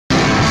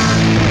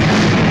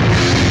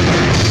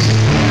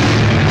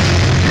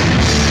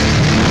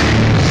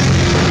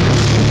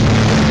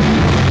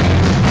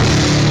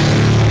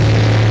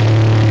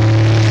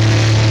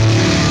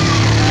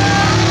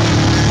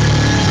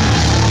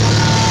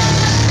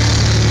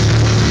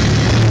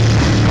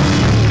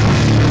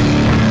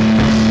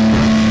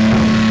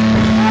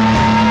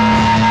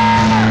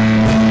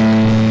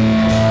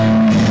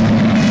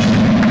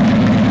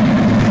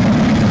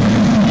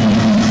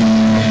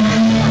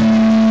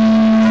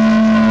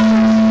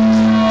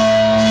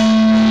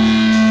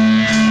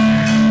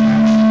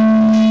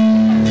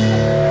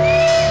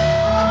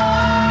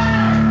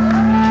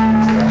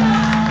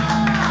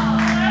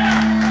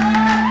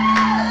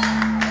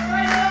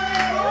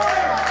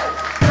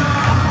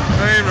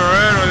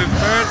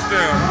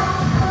down.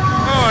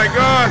 Oh my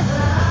god.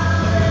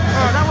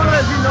 Oh, is that one of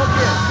those new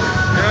Nokias?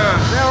 Yeah.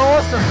 They're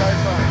awesome, those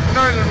ones.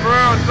 Nice and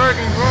brown,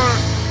 soaking hot.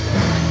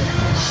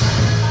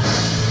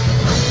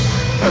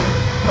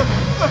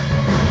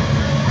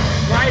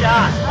 Great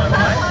ass, by the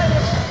way.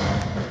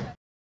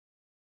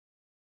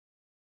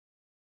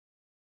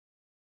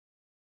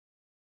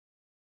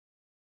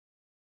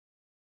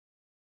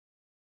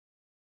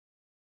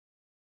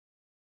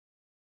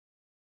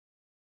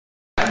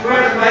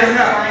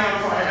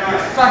 You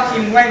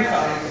fucking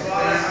wanker.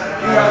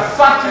 You're a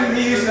fucking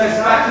useless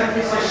fucking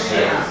piece of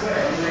shit.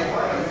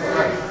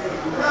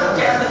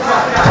 Get the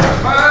fuck out.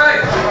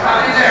 Hey!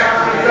 Come in there.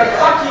 You're a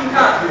fucking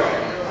cunt.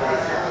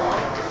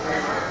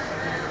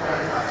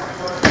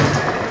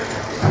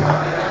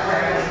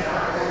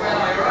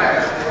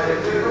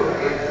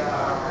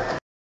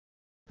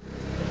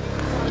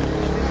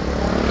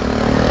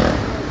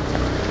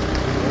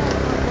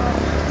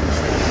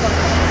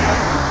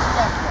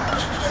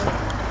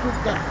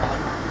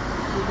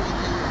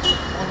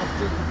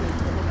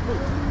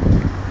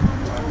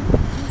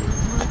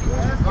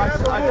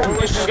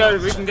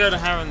 We can go to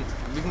Harron.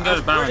 We can go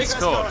to Barron's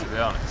Court, to be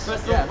honest.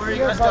 Yeah, where are you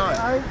guys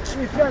going?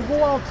 If you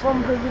go out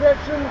from the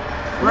direction,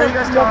 Where are you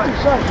guys going? have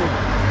to cycle.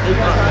 Are you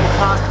guys going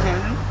past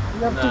Camden?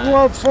 You have to go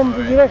out from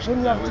the direction,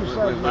 you have to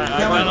cycle.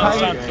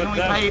 Can we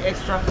pay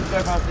extra to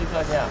go past these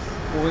guys' house?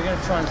 Well, we're going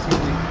to try and see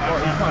what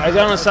you find. I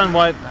don't understand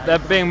why there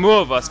being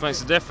more of us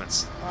makes a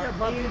difference. Yeah,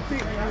 but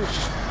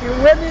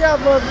when you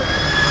have more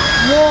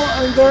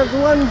and there's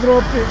one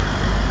drop,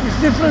 it's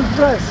different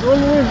price.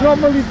 When we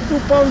normally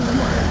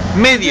 £2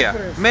 Media.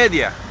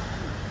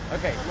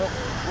 Okay, well,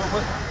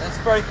 that's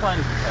very kind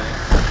of you, Tony.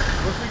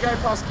 Well, if we go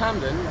past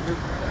Camden, we'll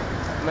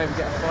maybe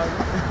get a flight.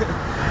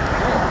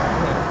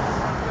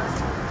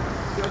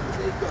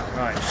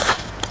 Right.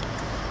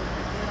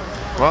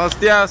 Buenos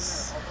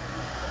días,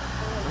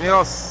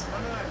 amigos.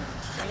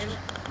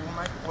 We'll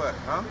make it work,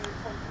 huh?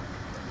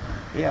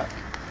 Yeah.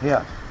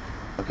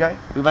 Okay,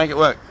 we make it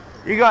work.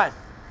 You guys.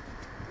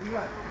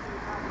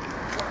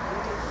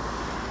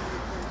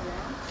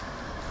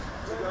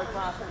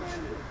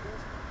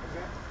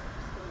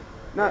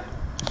 No.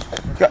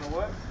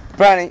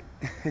 Brownie,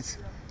 it's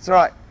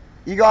alright.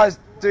 You guys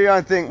do your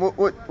own thing.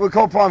 We'll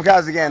call Prime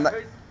Cars again. No,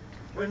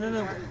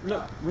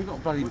 look, we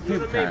got bloody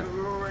people cab.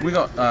 We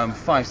got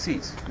 5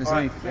 seats. There's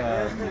only 3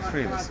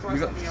 of us. We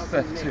got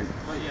 32.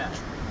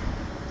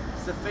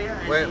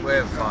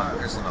 We're fine,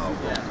 Chris and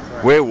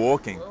I. We're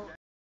walking.